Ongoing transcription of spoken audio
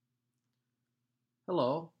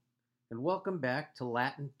Hello, and welcome back to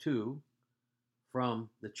Latin 2 from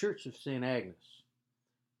the Church of St. Agnes.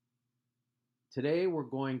 Today we're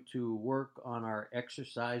going to work on our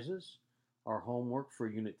exercises, our homework for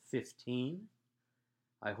Unit 15.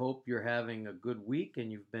 I hope you're having a good week and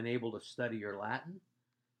you've been able to study your Latin.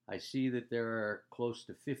 I see that there are close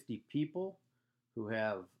to 50 people who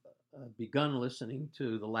have begun listening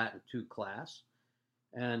to the Latin 2 class,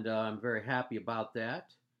 and I'm very happy about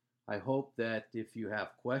that. I hope that if you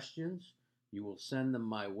have questions, you will send them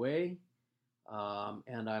my way.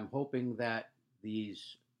 And I'm hoping that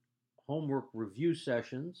these homework review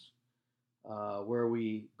sessions, where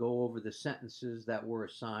we go over the sentences that were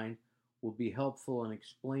assigned, will be helpful in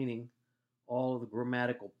explaining all of the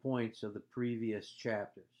grammatical points of the previous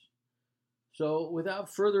chapters. So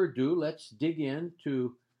without further ado, let's dig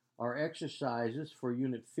into our exercises for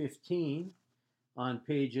Unit 15 on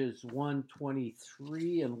pages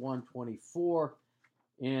 123 and 124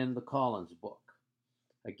 in the Collins book.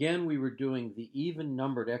 Again, we were doing the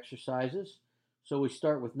even-numbered exercises, so we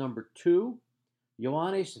start with number 2.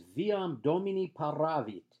 Ioannes viam Domini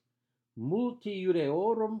paravit, multi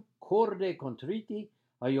iudeorum corde contriti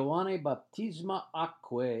a Ioanne baptisma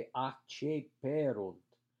aquae acceperunt.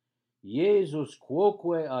 Jesus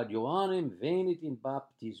quoque ad Ioannem venit in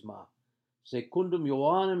baptisma, secundum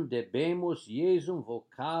Ioannem debemus Iesum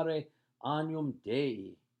vocare agnum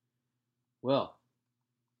Dei. Well,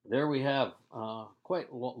 there we have quite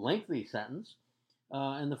a lengthy sentence.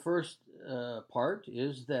 And the first part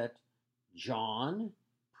is that John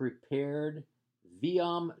prepared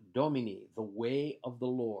viam Domini, the way of the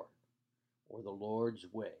Lord, or the Lord's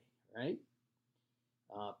way, right?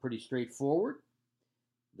 Pretty straightforward.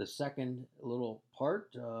 The second little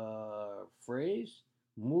part, phrase,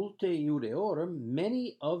 multe iudeorum,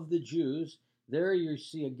 many of the Jews. There you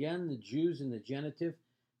see again the Jews in the genitive,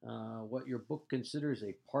 what your book considers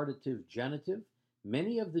a partitive genitive.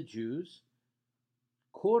 Many of the Jews,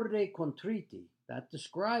 corde contriti, that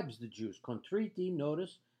describes the Jews. Contriti,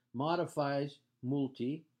 notice, modifies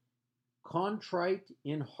multi. Contrite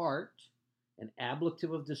in heart, an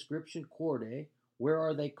ablative of description, corde. Where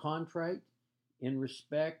are they contrite? In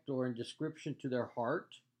respect or in description to their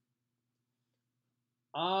heart.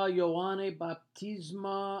 A Ioanne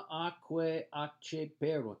baptisma aquae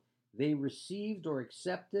acceperunt. They received or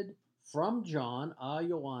accepted from John, a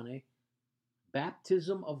Ioanne,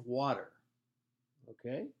 baptism of water.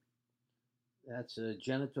 Okay? That's a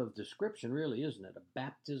genitive of description, really, isn't it? A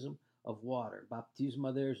baptism of water.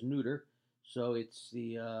 Baptisma there's neuter, so it's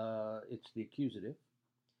the accusative.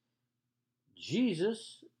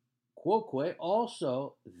 Jesus, quoque,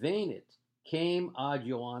 also venit, came ad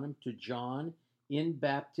Ioannem, to John, in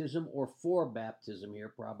baptism, or for baptism here,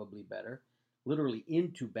 probably better. Literally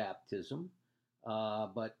into baptism,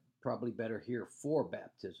 but probably better here, for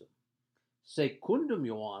baptism. Secundum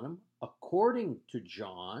Ioannem, according to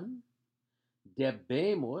John,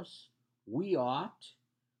 debemus, we ought,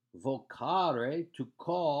 vocare, to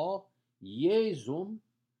call, Iesum,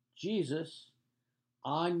 Jesus,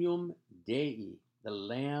 agnum Dei, the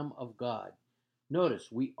Lamb of God.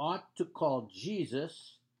 Notice, we ought to call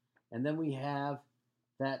Jesus, and then we have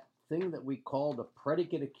that thing that we call the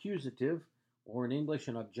predicate accusative, or in English,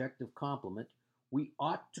 an objective complement. We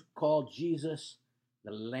ought to call Jesus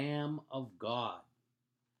the Lamb of God.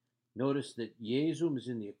 Notice that Iesum is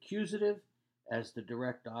in the accusative as the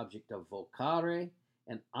direct object of vocare,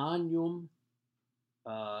 and agnum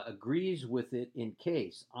agrees with it in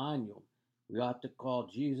case, agnum. We ought to call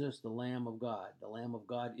Jesus the Lamb of God. The Lamb of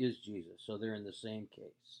God is Jesus, so they're in the same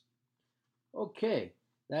case. Okay,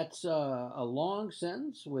 that's a long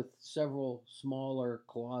sentence with several smaller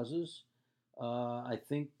clauses. I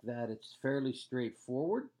think that it's fairly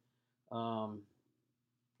straightforward, and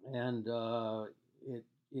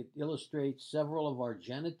it illustrates several of our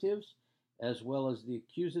genitives, as well as the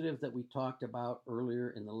accusative that we talked about earlier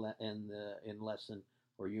in lesson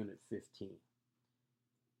or unit 15.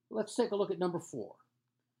 Let's take a look at number 4.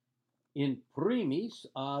 In primis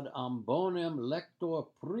ad ambonem lector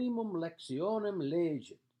primum lectionem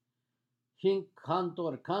legit, hinc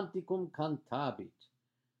cantor canticum cantabit.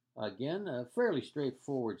 Again, a fairly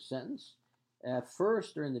straightforward sentence. At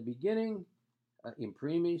first, or in the beginning, in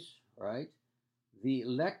primis, right? The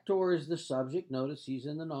lector is the subject. Notice he's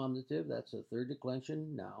in the nominative. That's a third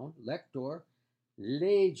declension noun. Lector,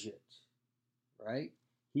 legit, right?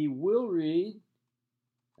 He will read.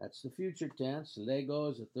 That's the future tense. Lego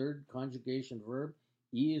is the third conjugation verb.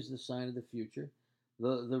 E is the sign of the future.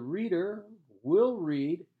 The reader will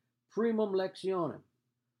read primum lectionem,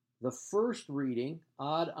 the first reading,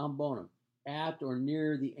 ad ambonum, at or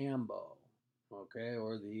near the ambo, okay,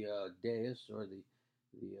 or the dais, or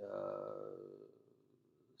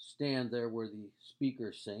stand there where the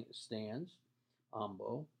speaker stands,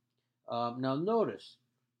 ambo. Now notice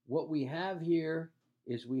what we have here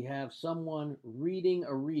is we have someone reading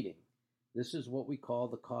a reading. This is what we call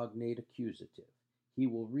the cognate accusative. He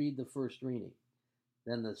will read the first reading.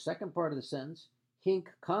 Then the second part of the sentence, hinc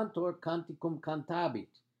cantor canticum cantabit.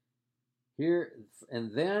 Here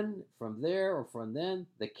and then, from there or from then,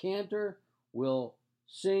 the cantor will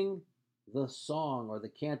sing the song or the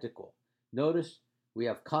canticle. Notice we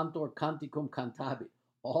have cantor canticum cantabit,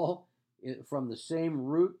 all from the same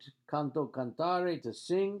root, canto cantare, to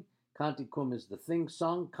sing. Canticum is the thing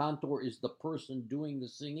sung. Cantor is the person doing the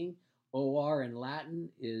singing. Or in Latin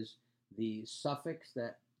is the suffix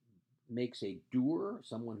that makes a doer,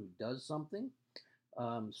 someone who does something.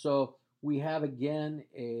 So we have again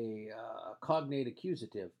a cognate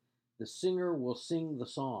accusative. The singer will sing the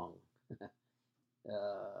song.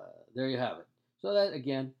 There you have it. So that,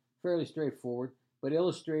 again, fairly straightforward, but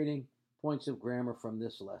illustrating points of grammar from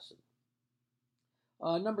this lesson.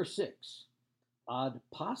 Number 6, ad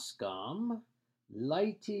Pascham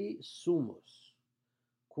laeti sumus,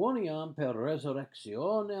 quoniam per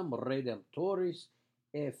resurrectionem redemptoris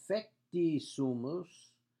effecti sumus,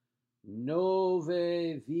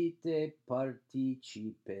 nove vitae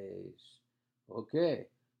participes. Okay,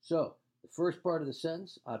 so the first part of the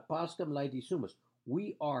sentence, ad Pascham laeti sumus.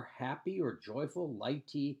 We are happy or joyful,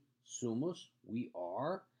 laeti sumus, we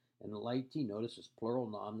are. And laeti, notice, is plural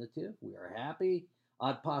nominative. We are happy.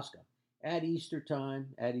 Ad Pascham, at Easter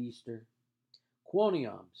time, at Easter.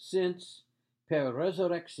 Quoniam, since, per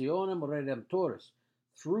resurrectionem redemptoris,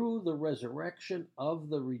 through the resurrection of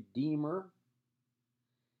the Redeemer,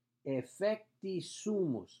 effecti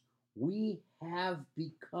sumus, we have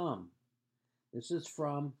become. This is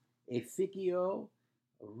from efficio,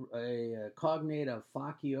 a cognate of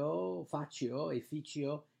facio,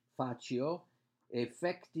 efficio, facio,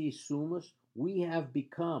 effecti sumus, we have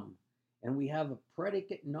become. And we have a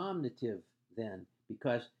predicate nominative then,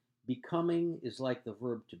 because becoming is like the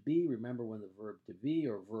verb to be. Remember, when the verb to be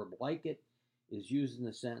or verb like it is used in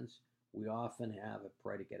the sentence, we often have a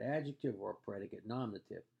predicate adjective or a predicate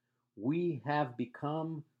nominative. We have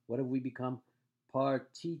become, what have we become?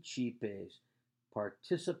 Participes,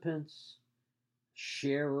 participants,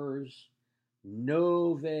 sharers,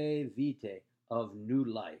 nove vitae, of new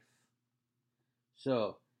life.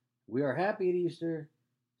 So, we are happy at Easter,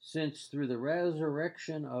 since through the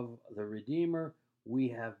resurrection of the Redeemer, we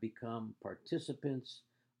have become participants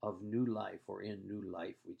of new life, or in new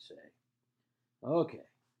life, we'd say. Okay,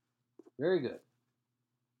 very good.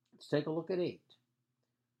 Let's take a look at 8.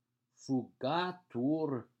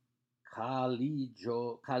 Fugatur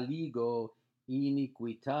caligo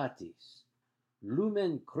iniquitatis,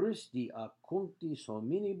 lumen Christi acunctis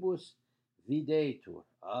hominibus videtur.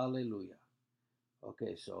 Alleluia.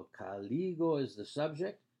 Okay, so caligo is the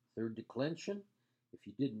subject, third declension. If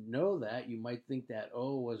you didn't know that, you might think that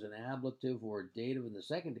O was an ablative or a dative in the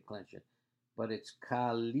second declension, but it's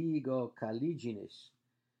caligo, caliginis.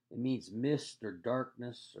 It means mist or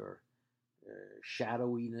darkness or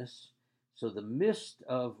shadowiness. So the mist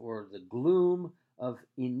of, or the gloom of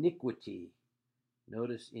iniquity.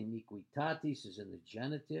 Notice iniquitatis is in the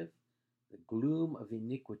genitive. The gloom of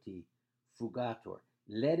iniquity, fugatur.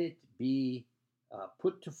 Let it be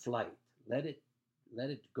put to flight. Let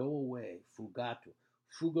it go away. Fugatur.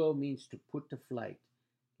 Fugo means to put to flight.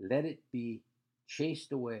 Let it be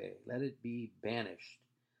chased away. Let it be banished.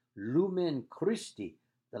 Lumen Christi,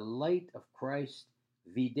 the light of Christ,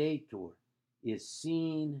 videtur, is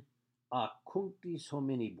seen acunctis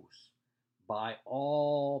hominibus, by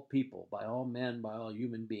all people, by all men, by all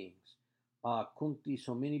human beings. Acunctis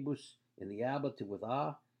hominibus in the ablative with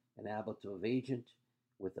a, an ablative of agent,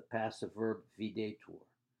 with the passive verb videtur.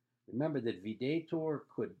 Remember that videtur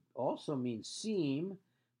could also mean seem,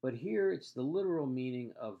 but here it's the literal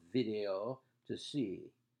meaning of video, to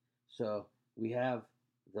see. So we have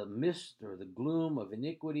the mist or the gloom of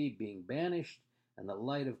iniquity being banished, and the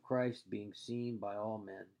light of Christ being seen by all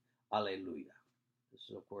men. Alleluia.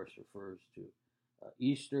 This, of course, refers to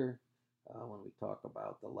Easter, when we talk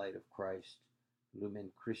about the light of Christ,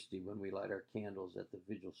 Lumen Christi, when we light our candles at the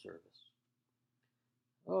vigil service.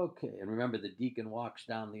 Okay, and remember, the deacon walks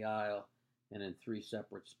down the aisle, and in 3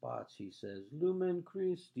 separate spots he says, Lumen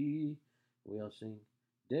Christi. We all sing,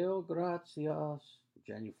 Deo gratias,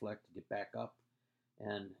 genuflect to get back up.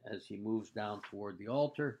 And as he moves down toward the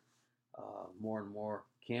altar, more and more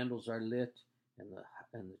candles are lit, and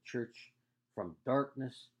the church from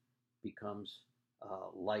darkness becomes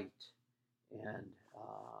light, and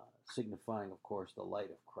signifying, of course, the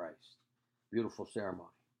light of Christ. Beautiful ceremony.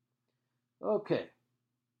 Okay,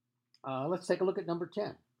 Let's take a look at number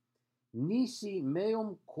 10. Nisi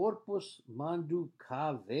meum corpus mandu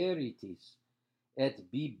caveritis et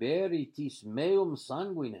biberitis meum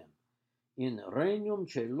sanguinem in regnum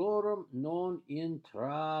celorum non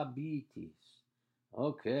intrabitis.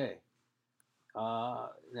 Okay. Now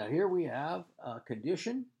here we have a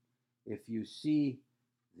condition. If you see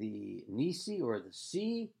the nisi or the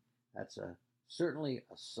C, that's certainly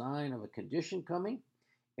a sign of a condition coming.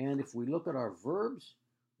 And if we look at our verbs,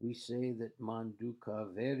 we say that manduca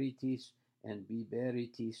veritis and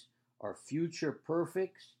biberitis are future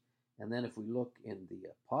perfects. And then if we look in the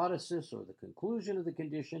apodosis or the conclusion of the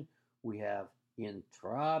condition, we have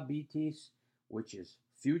intrabitis, which is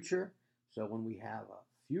future. So when we have a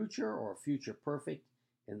future or a future perfect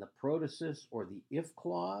in the protasis or the if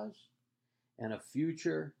clause, and a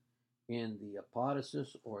future in the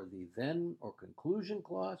apodosis or the then or conclusion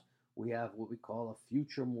clause, we have what we call a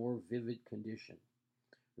future more vivid condition.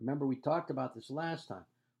 Remember, we talked about this last time.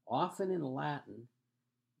 Often in Latin,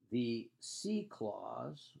 the C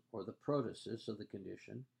clause or the protasis of the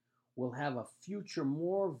condition will have a future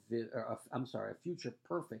more, a future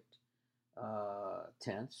perfect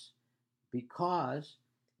tense, because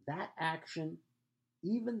that action,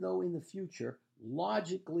 even though in the future,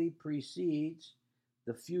 logically precedes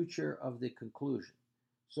the future of the conclusion.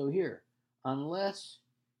 So here, unless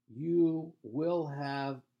you will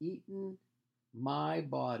have eaten my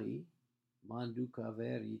body, manduca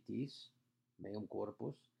veritis, meum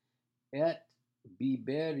corpus, et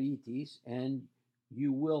biberitis, and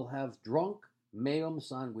you will have drunk meum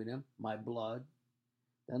sanguinem, my blood,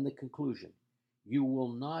 then the conclusion, you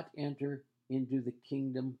will not enter into the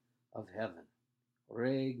kingdom of heaven.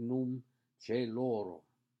 Regnum celorum,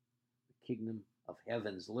 the kingdom of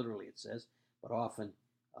heavens, literally it says, but often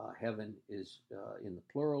heaven is in the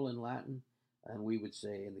plural in Latin, and we would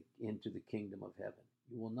say into the kingdom of heaven.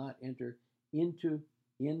 You will not enter into,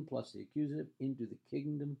 in plus the accusative, into the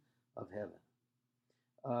kingdom of heaven.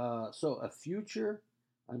 So a future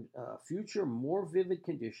more vivid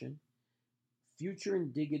condition, future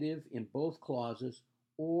indicative in both clauses,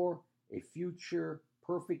 or a future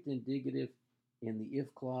perfect indicative in the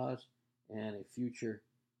if clause, and a future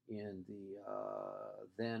in the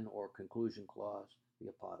then or conclusion clause, the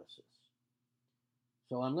apodosis.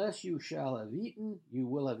 So unless you shall have eaten, you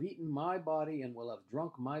will have eaten my body and will have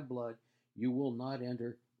drunk my blood, you will not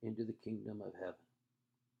enter into the kingdom of heaven.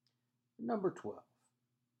 Number 12.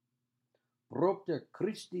 Propter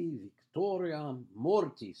Christi victoriam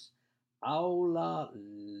mortis aula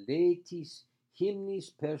laetis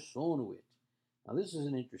hymnis personuit. Now this is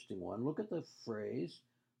an interesting one. Look at the phrase,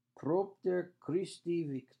 propter Christi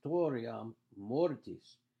victoriam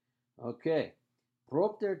mortis. Okay,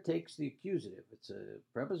 propter takes the accusative. It's a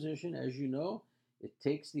preposition, as you know. It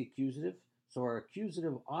takes the accusative. So our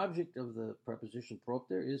accusative object of the preposition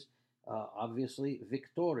propter is obviously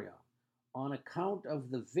victoriam, on account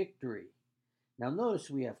of the victory. Now notice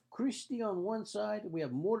we have Christi on one side, we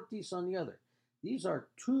have mortis on the other. These are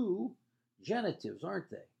two genitives, aren't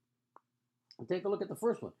they? And take a look at the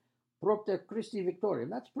first one, propter Christi victoriam.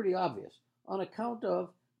 That's pretty obvious, on account of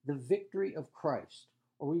the victory of Christ,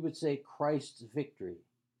 or we would say Christ's victory.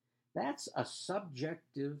 That's a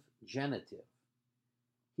subjective genitive.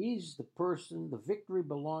 He's the person, the victory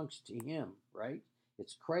belongs to him, right?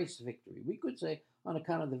 It's Christ's victory. We could say on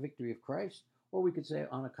account of the victory of Christ, or we could say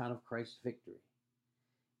on account of Christ's victory.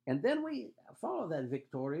 And then we follow that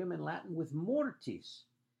victorium in Latin with mortis.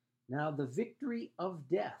 Now, the victory of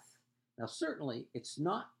death. Now, certainly, it's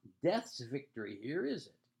not death's victory here, is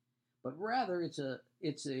it? But rather, it's a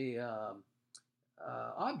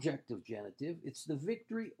objective genitive. It's the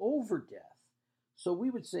victory over death. So we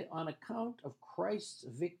would say on account of Christ's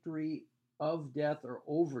victory of death or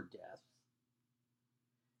over death.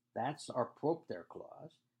 That's our propter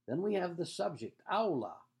clause. Then we have the subject,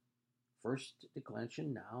 aula. First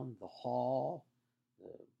declension noun, the hall.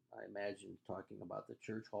 I imagine talking about the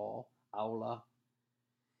church hall, aula.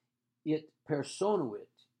 It personuit.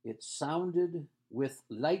 It sounded with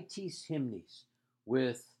laetis hymnis,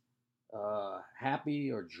 with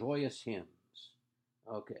happy or joyous hymns.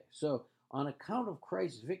 Okay, so on account of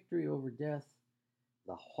Christ's victory over death,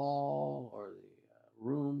 the hall or the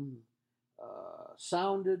room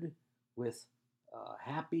sounded with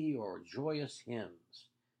happy or joyous hymns.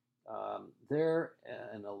 They're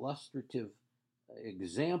an illustrative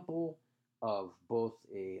example of both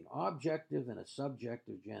an objective and a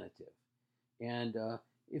subjective genitive. And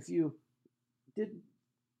if you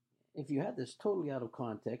had this totally out of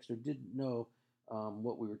context or didn't know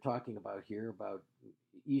what we were talking about here about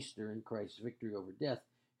Easter and Christ's victory over death,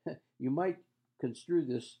 you might construe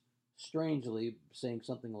this strangely saying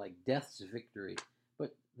something like death's victory.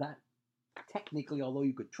 But that technically, although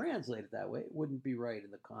you could translate it that way, it wouldn't be right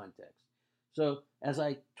in the context. So, as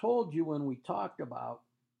I told you when we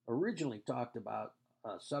originally talked about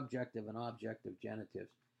subjective and objective genitives,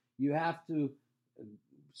 you have to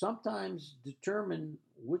sometimes determine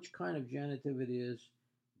which kind of genitive it is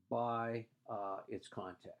by its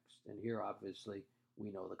context. And here, obviously,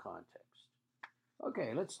 we know the context.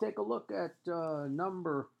 Okay, let's take a look at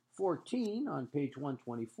number 14 on page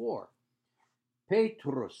 124.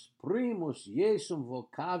 Petrus primus Iesum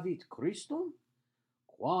vocavit Christum,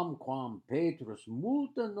 quam Petrus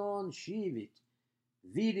multa non scivit,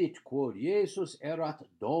 vidit quod Iesus erat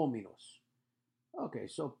Dominus. Okay,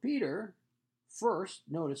 so Peter first,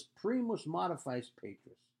 notice primus modifies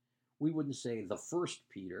Petrus. We wouldn't say the first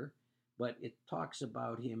Peter, but it talks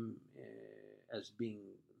about him as being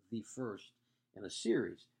the first in a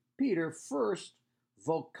series. Peter first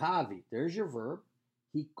vocavit, there's your verb.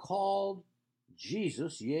 He called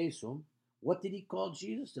Jesus, Iesum. What did he call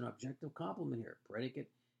Jesus? An objective complement here.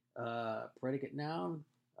 Predicate noun,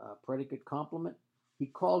 predicate complement. He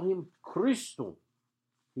called him Christum.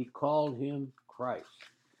 He called him Christ.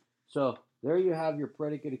 So there you have your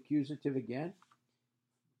predicate accusative again.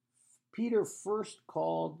 Peter first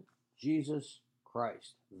called Jesus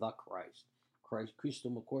Christ, the Christ. Christ,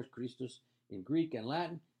 Christum, of course, Christus in Greek and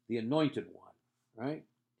Latin, the anointed one, right?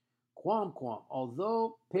 Quam,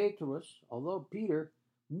 although Peter,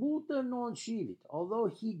 multa non scivit, although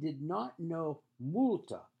he did not know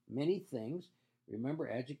multa, many things. Remember,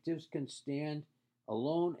 adjectives can stand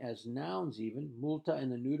alone as nouns even, multa in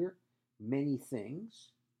the neuter, many things.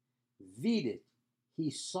 Vidit, he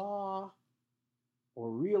saw or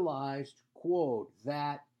realized, quod,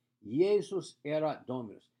 that Jesus erat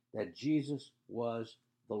Dominus, that Jesus was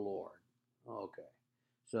the Lord. Okay,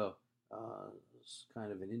 so it's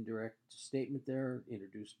kind of an indirect statement there,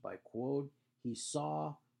 introduced by quod. He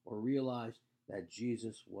saw or realized that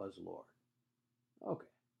Jesus was Lord. Okay,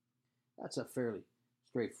 that's a fairly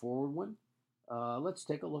straightforward one. Let's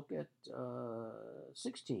take a look at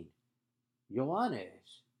 16.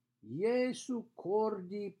 Ioannes, Iesu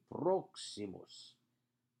cordi proximus,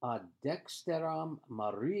 ad dexteram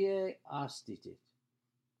Mariae astitit.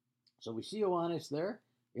 So we see Ioannes there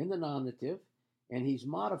in the nominative, and he's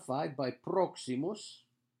modified by proximus,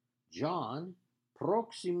 John,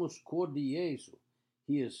 proximus cordi Iesu.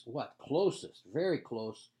 He is what? Closest, very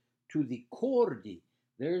close to the cordi.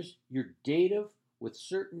 There's your dative with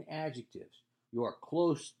certain adjectives. You are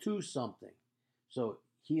close to something. So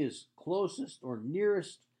he is closest or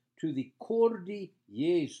nearest to the cordi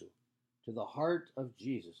Iesu, to the heart of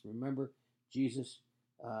Jesus. Remember, Jesus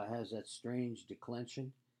has that strange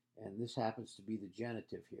declension, and this happens to be the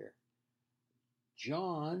genitive here.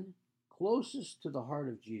 John, closest to the heart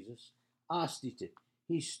of Jesus, astitit.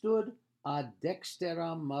 He stood ad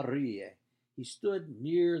dexteram Mariae. He stood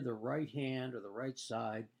near the right hand or the right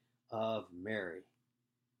side of Mary.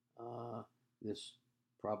 This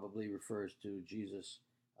probably refers to Jesus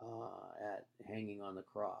at hanging on the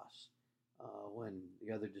cross. When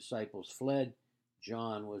the other disciples fled,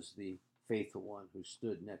 John was the faithful one who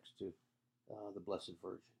stood next to the Blessed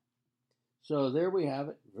Virgin. So there we have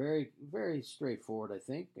it. Very, very straightforward, I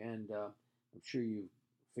think, and I'm sure you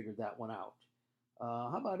figured that one out.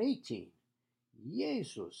 How about 18?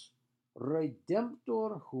 Jesus,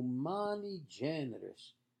 redemptor humani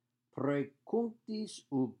generis, precunctis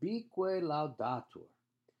ubique laudatur.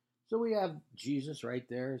 So we have Jesus right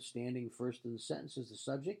there standing first in the sentence as the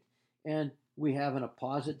subject, and we have in a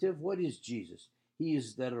positive. What is Jesus? He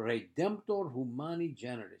is the redemptor humani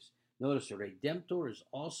generis. Notice the redemptor is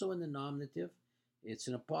also in the nominative. It's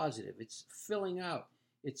in a positive. It's filling out.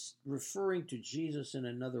 It's referring to Jesus in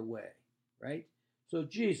another way, right? So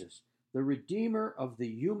Jesus, the redeemer of the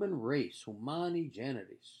human race, humani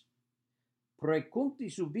generis.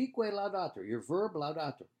 Precunctis ubique laudatur, your verb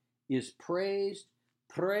laudatur, is praised.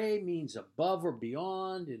 Pre means above or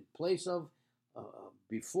beyond, in place of,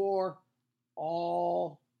 before,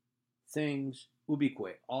 all things,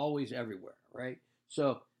 ubique, always, everywhere, right?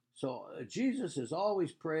 So Jesus is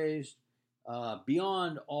always praised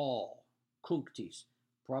beyond all, cunctis,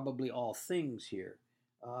 probably all things here.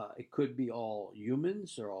 It could be all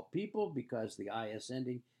humans or all people, because the is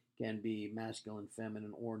ending can be masculine,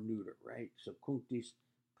 feminine, or neuter, right? So cunctis,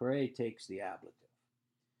 pre takes the ablative.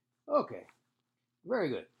 Okay, very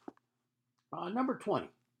good. Number 20.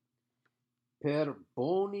 Per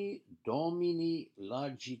boni domini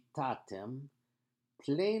lagitatem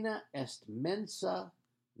plena est mensa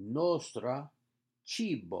nostra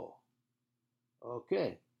cibo.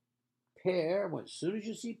 Okay. Per, as soon as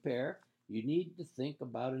you see per, you need to think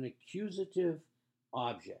about an accusative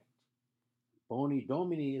object. Boni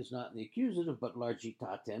domini is not in the accusative, but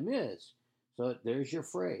largitatem is. So there's your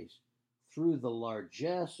phrase. Through the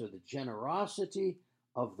largesse or the generosity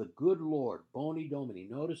of the good Lord. Boni domini.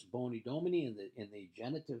 Notice boni domini in the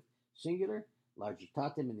genitive singular,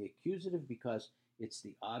 largitatem in the accusative, because it's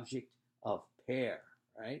the object of pair,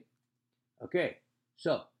 right? Okay,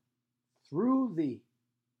 so through the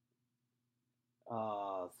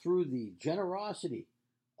generosity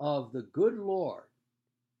of the good Lord,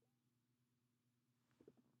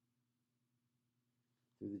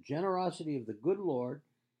 through the generosity of the good Lord,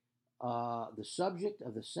 the subject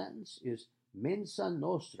of the sentence is mensa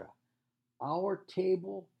nostra. Our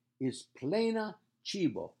table is plena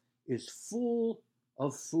cibo, is full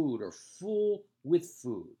of food or full with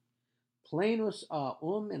food. Plenus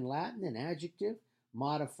in Latin, an adjective,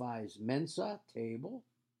 modifies mensa, table.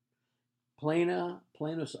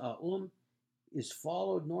 Plenus is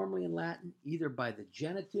followed normally in Latin either by the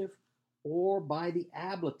genitive or by the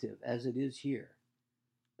ablative, as it is here.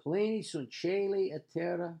 Pleni sunt caeli et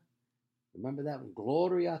terra. Remember that one?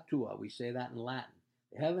 Gloria tua. We say that in Latin.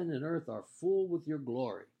 Heaven and earth are full with your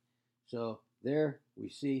glory. So there we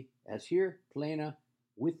see, as here, plena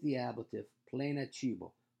with the ablative, plena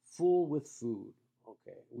cibo, full with food.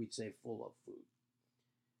 Okay, we'd say full of food.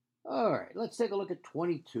 All right, let's take a look at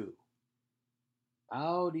 22.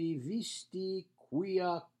 Audi visti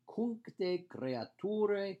quia cuncte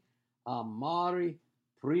creature amari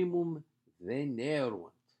primum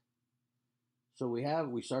venerunt. So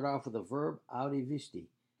we start off with the verb audi visti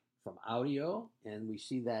from audio, and we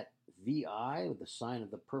see that vi with the sign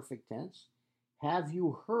of the perfect tense. Have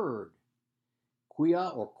you heard? Quia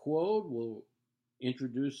or quod will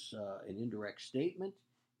introduce an indirect statement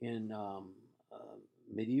in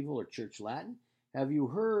medieval or church Latin. Have you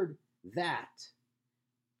heard that?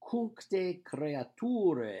 Cuncte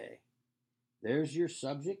creature. There's your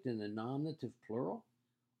subject in the nominative plural.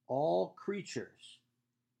 All creatures.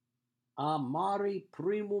 Amari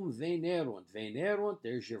primum venerunt. Venerunt,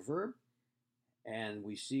 there's your verb. And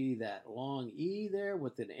we see that long E there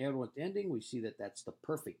with an erunt ending. We see that that's the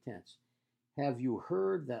perfect tense. Have you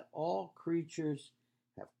heard that all creatures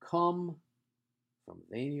have come from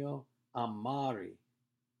venio, amari,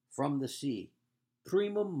 from the sea?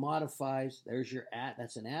 Primum modifies, there's your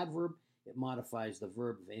that's an adverb. It modifies the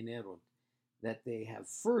verb venerunt, that they have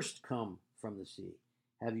first come from the sea.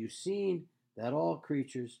 Have you seen that all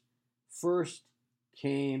creatures first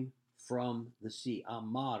came from the sea?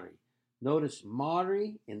 Amari. Notice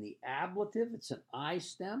mari in the ablative. It's an I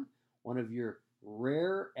stem, one of your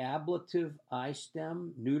rare ablative I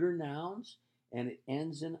stem neuter nouns, and it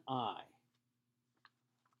ends in I.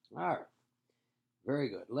 All right. Very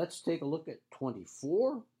good. Let's take a look at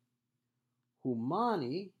 24.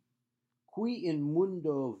 Humani, qui in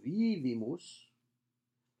mundo vivimus,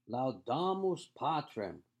 laudamus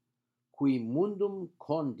patrem, qui mundum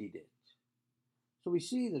condidit. So we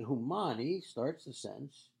see that humani starts the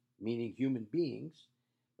sentence, meaning human beings,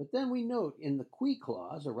 but then we note in the qui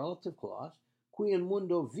clause, a relative clause, qui in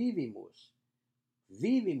mundo vivimus.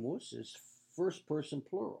 Vivimus is first person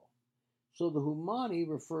plural. So the humani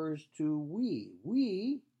refers to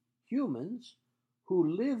we humans who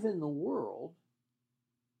live in the world,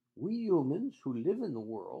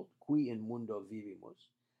 qui in mundo vivimus,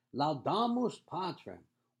 laudamus patrem,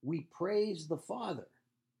 we praise the Father.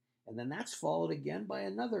 And then that's followed again by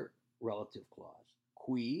another relative clause,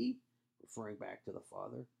 qui, referring back to the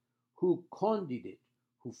Father, who condidit,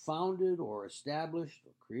 who founded or established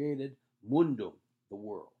or created mundum, the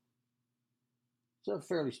world. It's a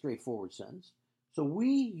fairly straightforward sentence. So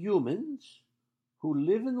we humans who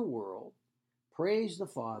live in the world praise the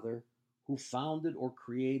Father who founded or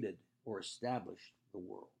created or established the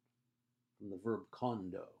world, from the verb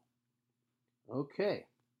condo. Okay.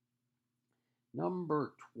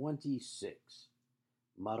 Number 26.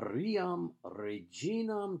 Mariam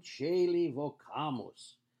reginam caeli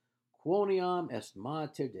vocamus, quoniam est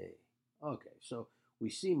mater Dei. Okay, so we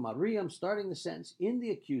see Mariam starting the sentence in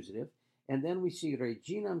the accusative, and then we see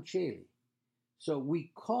reginam caeli. So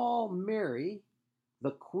we call Mary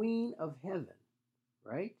the Queen of Heaven,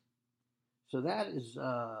 right? So that is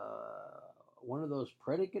one of those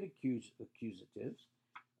predicate accusatives.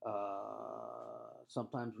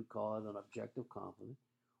 Sometimes we call it an objective compliment.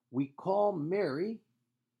 We call Mary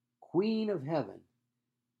Queen of Heaven,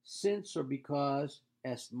 since or because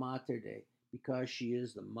est mater Dei, because she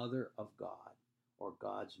is the mother of God, or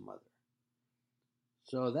God's mother.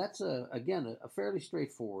 So that's, again, a fairly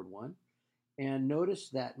straightforward one. And notice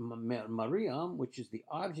that Mariam, which is the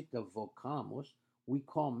object of vocamus, we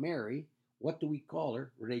call Mary, what do we call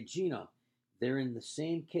her? Regina. they're in the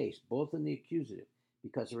same case, both in the accusative,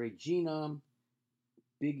 because reginam,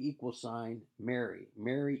 big equal sign, Mary.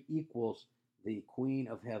 Mary equals the Queen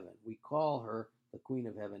of Heaven. We call her the Queen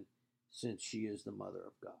of Heaven since she is the Mother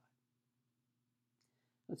of God.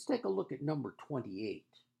 Let's take a look at number 28.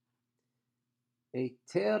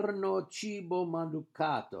 Eterno cibo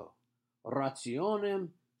manducato, rationem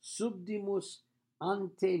subdimus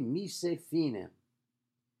ante mise finem.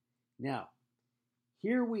 Now,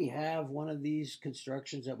 here we have one of these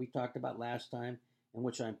constructions that we talked about last time, and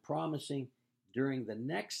which I'm promising during the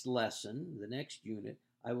next lesson, the next unit,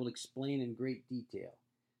 I will explain in great detail.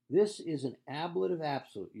 This is an ablative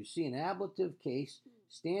absolute. You see an ablative case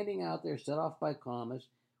standing out there, set off by commas,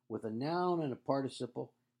 with a noun and a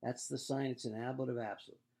participle. That's the sign it's an ablative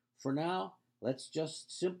absolute. For now, let's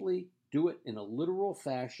just simply do it in a literal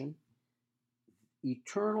fashion.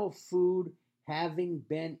 Eternal food having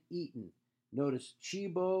been eaten. Notice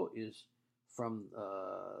cibo is from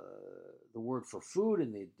the word for food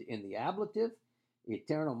in the ablative.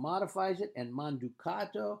 Eterno modifies it, and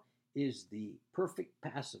manducato is the perfect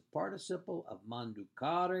passive participle of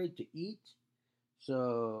manducare, to eat.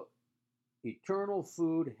 So, eternal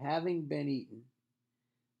food having been eaten.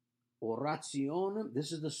 Orationem,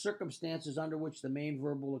 this is the circumstances under which the main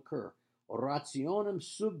verb will occur. Orationem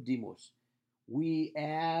subdimus, we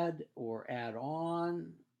add or add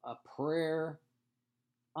on a prayer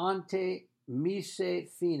ante mise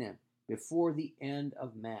finem, before the end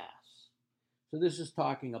of Mass. So this is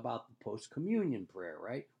talking about the post-communion prayer,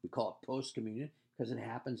 right? We call it post-communion because it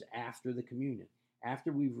happens after the communion.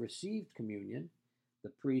 After we've received communion, the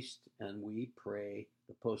priest and we pray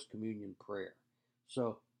the post-communion prayer.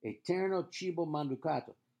 So, eterno cibo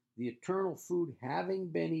manducato, the eternal food having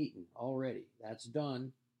been eaten already. That's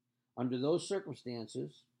done. Under those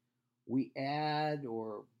circumstances, we add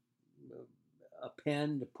or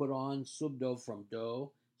append to put on subdo from do,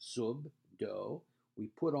 sub, do. We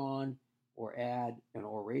put on or add an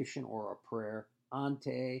oration or a prayer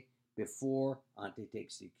ante, before. Ante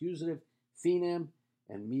takes the accusative. Finem,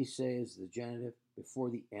 and mise is the genitive, before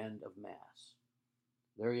the end of Mass.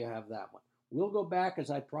 There you have that one. We'll go back, as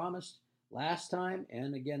I promised last time,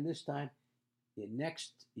 and again this time. In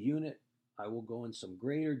next unit, I will go in some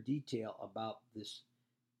greater detail about this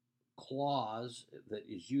clause that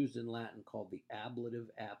is used in Latin called the ablative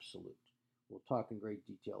absolute. We'll talk in great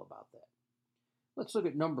detail about that. Let's look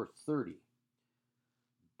at number 30.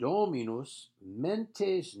 Dominus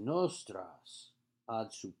mentes nostras ad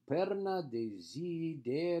superna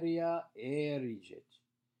desideria erigit.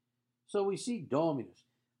 So we see Dominus.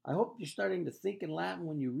 I hope you're starting to think in Latin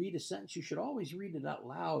when you read a sentence. You should always read it out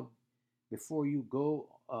loud before you go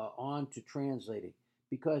on to translating.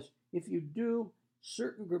 Because if you do,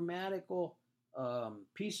 certain grammatical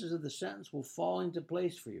pieces of the sentence will fall into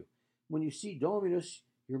place for you. When you see Dominus,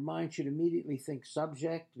 your mind should immediately think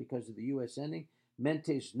subject because of the US ending.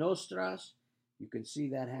 Mentes nostras, you can see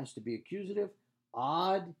that has to be accusative.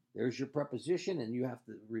 Ad, there's your preposition, and you have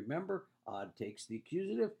to remember, ad takes the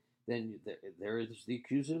accusative. Then there is the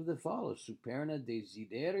accusative that follows, superna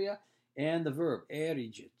desideria, and the verb,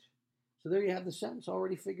 erigit. So there you have the sentence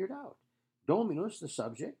already figured out. Dominus, the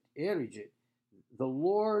subject, erigit. The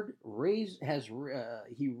Lord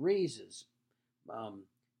he raises,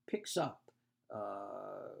 picks up.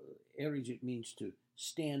 Erigit means to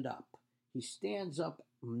stand up. He stands up,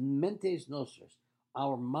 mentes nostras,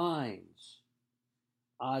 our minds,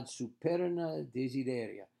 ad superna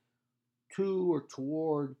desideria, to or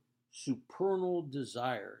toward supernal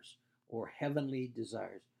desires or heavenly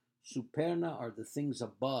desires. Superna are the things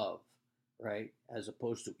above, right? As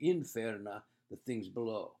opposed to inferna, the things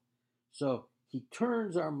below. So he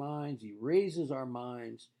turns our minds, he raises our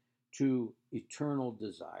minds to eternal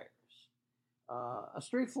desires. A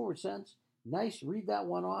straightforward sense. Nice, read that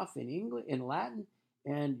one off in English, in Latin,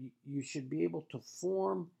 and you should be able to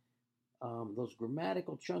form those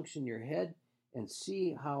grammatical chunks in your head and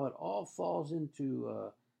see how it all falls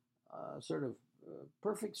into sort of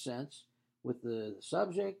perfect sense with the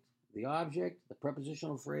subject, the object, the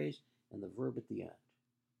prepositional phrase, and the verb at the end.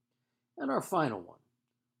 And our final one,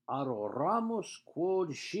 adoramus quod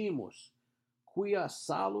scimus, quia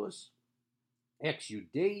salus ex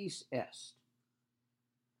judeis est.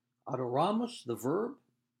 Adoramus, the verb,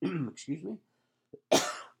 excuse me,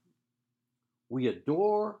 we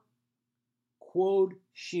adore quod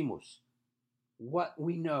scimus, what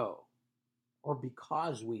we know, or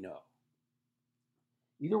because we know.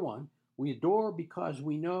 Either one, we adore because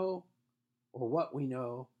we know, or what we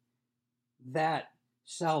know, that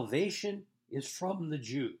salvation is from the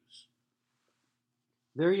Jews.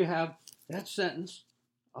 There you have that sentence,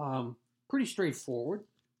 pretty straightforward.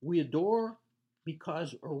 We adore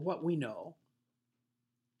because, or what we know,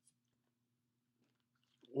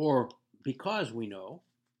 or because we know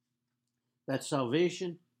that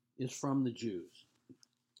salvation is from the Jews.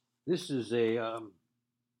 This is a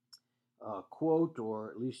quote, or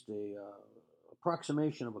at least a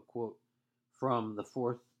approximation of a quote from the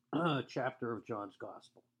fourth chapter of John's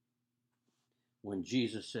Gospel, when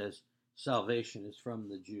Jesus says, salvation is from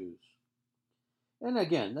the Jews. And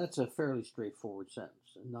again, that's a fairly straightforward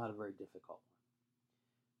sentence and not a very difficult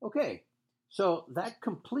one. Okay, so that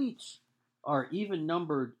completes our even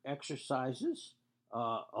numbered exercises.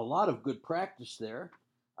 A lot of good practice there.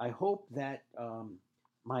 I hope that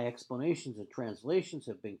my explanations and translations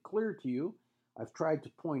have been clear to you. I've tried to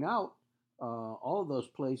point out all of those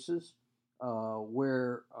places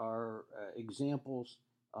where our examples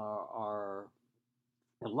are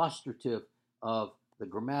illustrative of the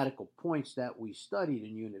grammatical points that we studied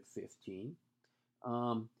in Unit 15.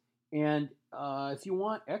 And if you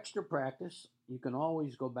want extra practice, you can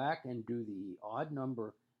always go back and do the odd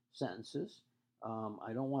number sentences.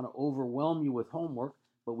 I don't want to overwhelm you with homework,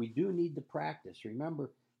 but we do need to practice.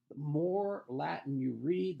 Remember, the more Latin you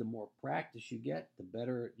read, the more practice you get, the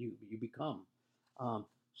better you become.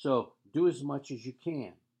 So do as much as you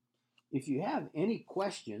can. If you have any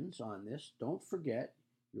questions on this, don't forget,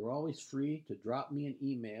 you're always free to drop me an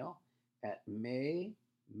email at may,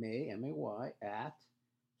 M-A-Y, at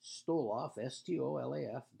stolaf,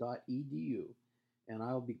 stolaf.edu, and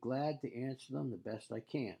I'll be glad to answer them the best I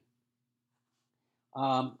can.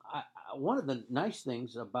 One of the nice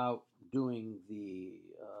things about doing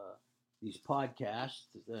these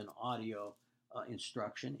podcasts and audio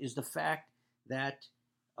instruction is the fact that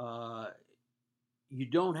you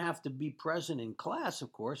don't have to be present in class,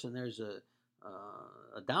 of course, and there's a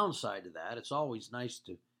downside to that. It's always nice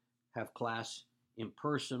to have class in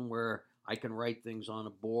person where I can write things on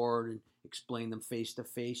a board and explain them face to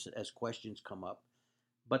face as questions come up.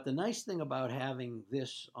 But the nice thing about having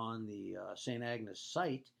this on the St. Agnes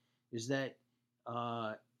site is that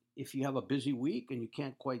if you have a busy week and you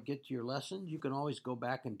can't quite get to your lessons, you can always go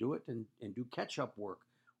back and do it and do catch-up work.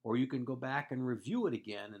 Or you can go back and review it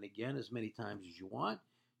again and again as many times as you want.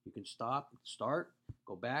 You can stop, start,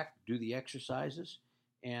 go back, do the exercises,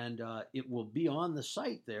 and it will be on the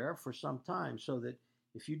site there for some time, so that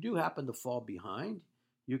if you do happen to fall behind,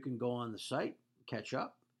 you can go on the site, catch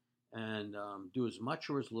up, and do as much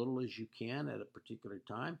or as little as you can at a particular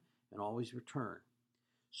time, and always return.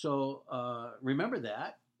 So remember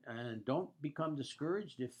that, and don't become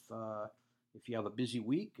discouraged if you have a busy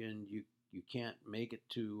week and you can't make it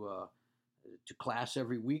to class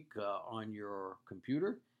every week on your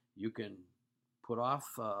computer. You can put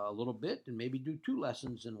off a little bit and maybe do 2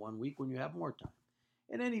 lessons in 1 week when you have more time.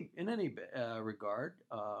 In any regard,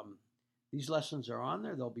 these lessons are on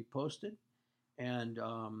there. They'll be posted, and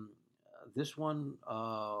this one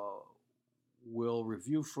will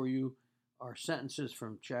review for you our sentences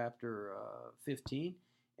from chapter 15.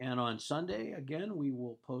 And on Sunday, again, we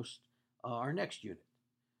will post our next unit.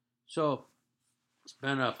 So it's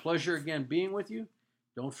been a pleasure again being with you.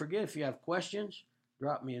 Don't forget, if you have questions,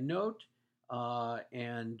 drop me a note,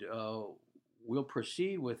 and we'll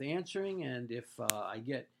proceed with answering. And if I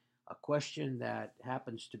get a question that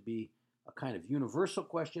happens to be a kind of universal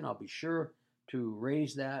question, I'll be sure to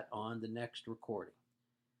raise that on the next recording.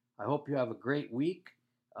 I hope you have a great week.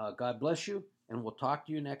 God bless you, and we'll talk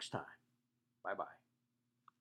to you next time. Bye-bye.